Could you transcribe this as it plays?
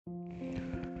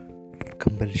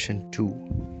Compulsion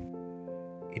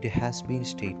 2. It has been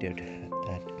stated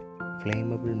that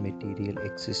flammable material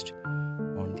exists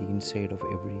on the inside of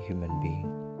every human being.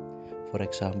 For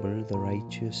example, the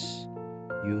righteous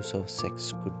use of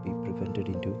sex could be prevented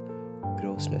into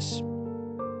grossness.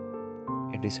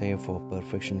 A desire for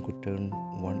perfection could turn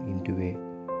one into a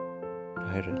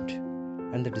tyrant,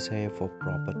 and the desire for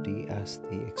property as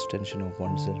the extension of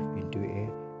oneself into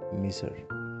a miser.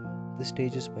 The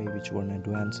stages by which one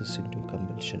advances into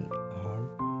compulsion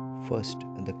are: first,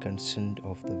 the consent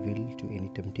of the will to any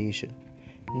temptation;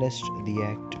 next, the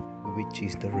act which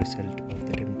is the result of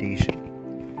the temptation;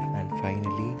 and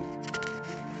finally,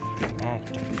 the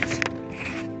act which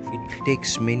it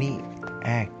takes many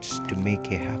acts to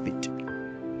make a habit,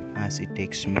 as it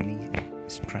takes many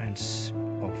strands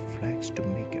of flax to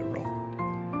make a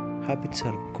rope. Habits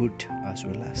are good as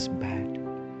well as bad.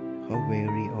 How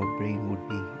weary our brain would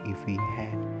be if we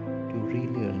had to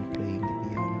relearn playing the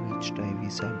piano each time we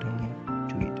sat down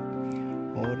to it,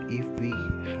 or if we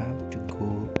have to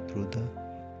go through the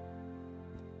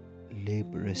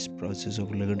laborious process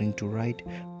of learning to write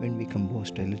when we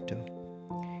composed a letter.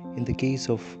 In the case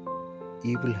of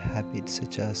evil habits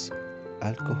such as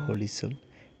alcoholism,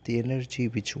 the energy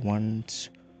which once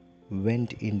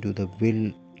went into the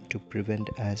will to prevent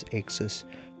as excess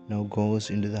now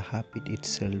goes into the habit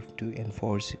itself to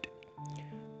enforce it.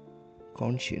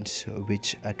 Conscience,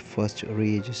 which at first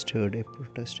registered a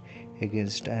protest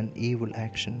against an evil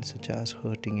action such as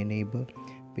hurting a neighbor,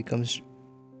 becomes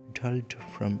dulled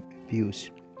from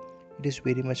abuse. It is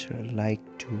very much like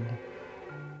to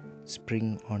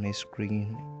spring on a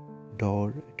screen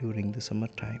door during the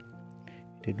summertime.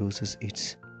 It loses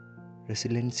its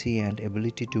resiliency and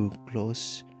ability to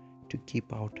close to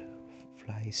keep out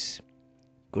flies.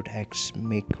 Good acts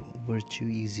make virtue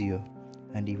easier,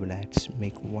 and evil acts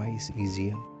make vice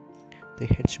easier. The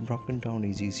hedge broken down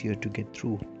is easier to get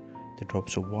through. The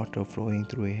drops of water flowing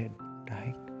through a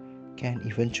dike can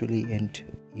eventually end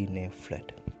in a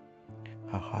flood.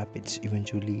 How habits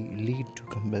eventually lead to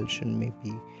compulsion may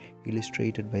be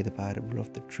illustrated by the parable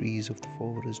of the trees of the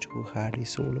forest who had a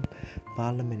solemn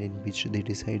parliament in which they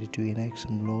decided to enact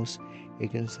some laws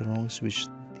against the wrongs which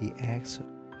the axe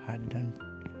had done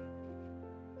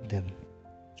them.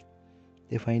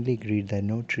 They finally agreed that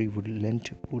no tree would lend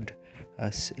wood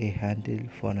as a handle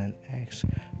for an axe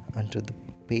under the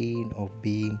pain of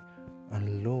being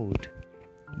unloaded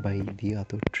by the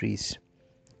other trees.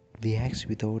 The axe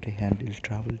without a handle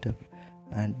travelled up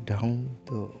and down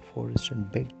the forest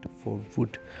and begged for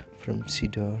wood from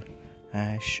cedar,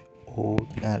 ash, oak,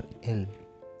 and elm,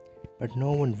 but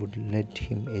no one would lend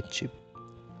him a chip.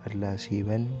 At last he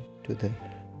went to the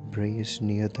briars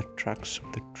near the trunks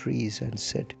of the trees and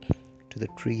said to the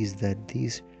trees that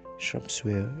these shrubs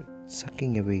were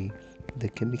sucking away the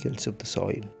chemicals of the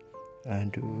soil,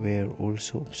 and were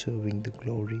also observing the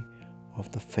glory of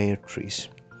the fair trees.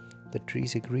 The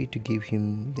trees agreed to give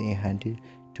him a handle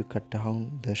to cut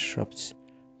down the shrubs,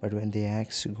 but when the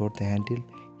axe got the handle,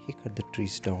 he cut the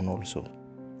trees down also.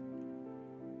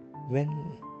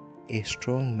 When a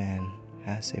strong man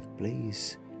has a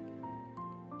place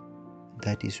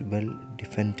that is well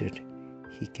defended,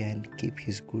 he can keep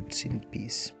his goods in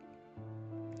peace.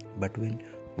 But when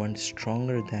one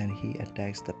stronger than he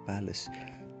attacks the palace,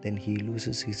 then he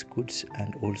loses his goods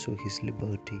and also his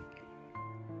liberty.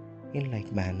 In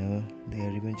like manner,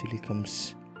 there eventually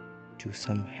comes to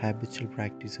some habitual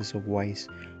practices of vice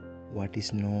what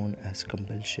is known as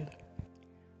compulsion.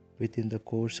 Within the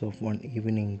course of one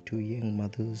evening, two young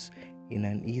mothers in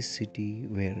an east city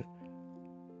were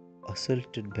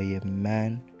assaulted by a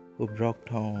man who broke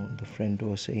down the front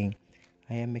door saying,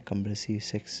 "I am a compulsive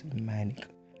sex maniac.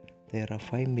 There are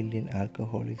 5 million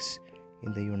alcoholics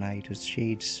in the United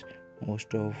States,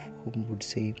 most of whom would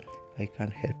say, I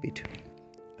can't help it.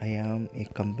 I am a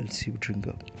compulsive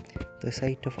drinker. The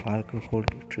sight of alcohol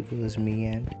triggers me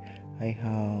and I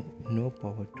have no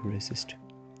power to resist."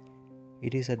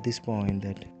 It is at this point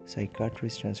that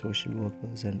psychiatrists and social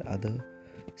workers and others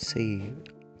say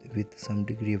with some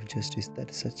degree of justice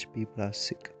that such people are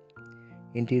sick.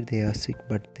 Indeed, they are sick,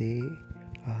 but they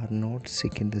are not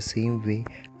sick in the same way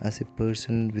as a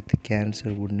person with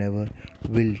cancer would never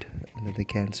willed that the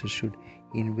cancer should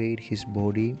invade his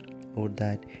body, or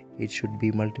that it should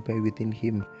be multiplied within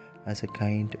him as a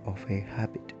kind of a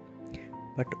habit.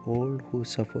 But all who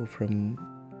suffer from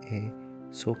a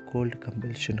so-called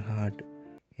compulsion had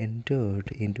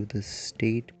entered into this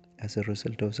state as a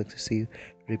result of successive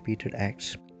repeated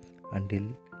acts, until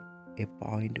a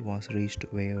point was reached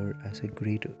where, as a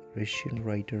great Russian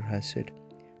writer has said,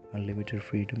 unlimited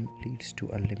freedom leads to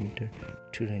unlimited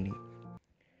tyranny.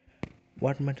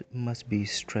 What must be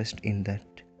stressed in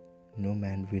that no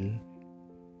man will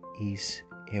is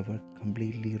ever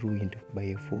completely ruined by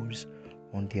a force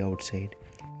on the outside.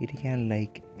 It can,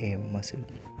 like a muscle,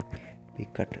 be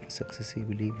cut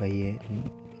successively by a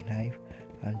knife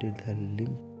until the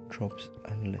limb drops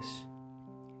unless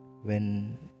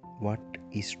when what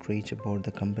is strange about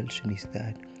the compulsion is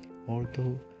that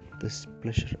although this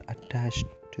pleasure attached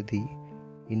to the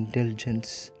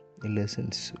indulgence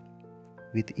lessens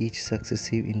with each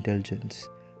successive indulgence,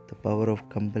 the power of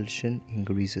compulsion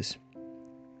increases.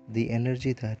 The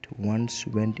energy that once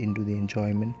went into the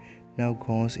enjoyment now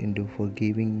goes into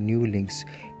forgiving new links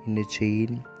in a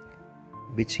chain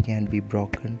which can be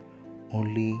broken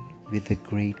only with the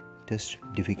greatest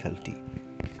difficulty.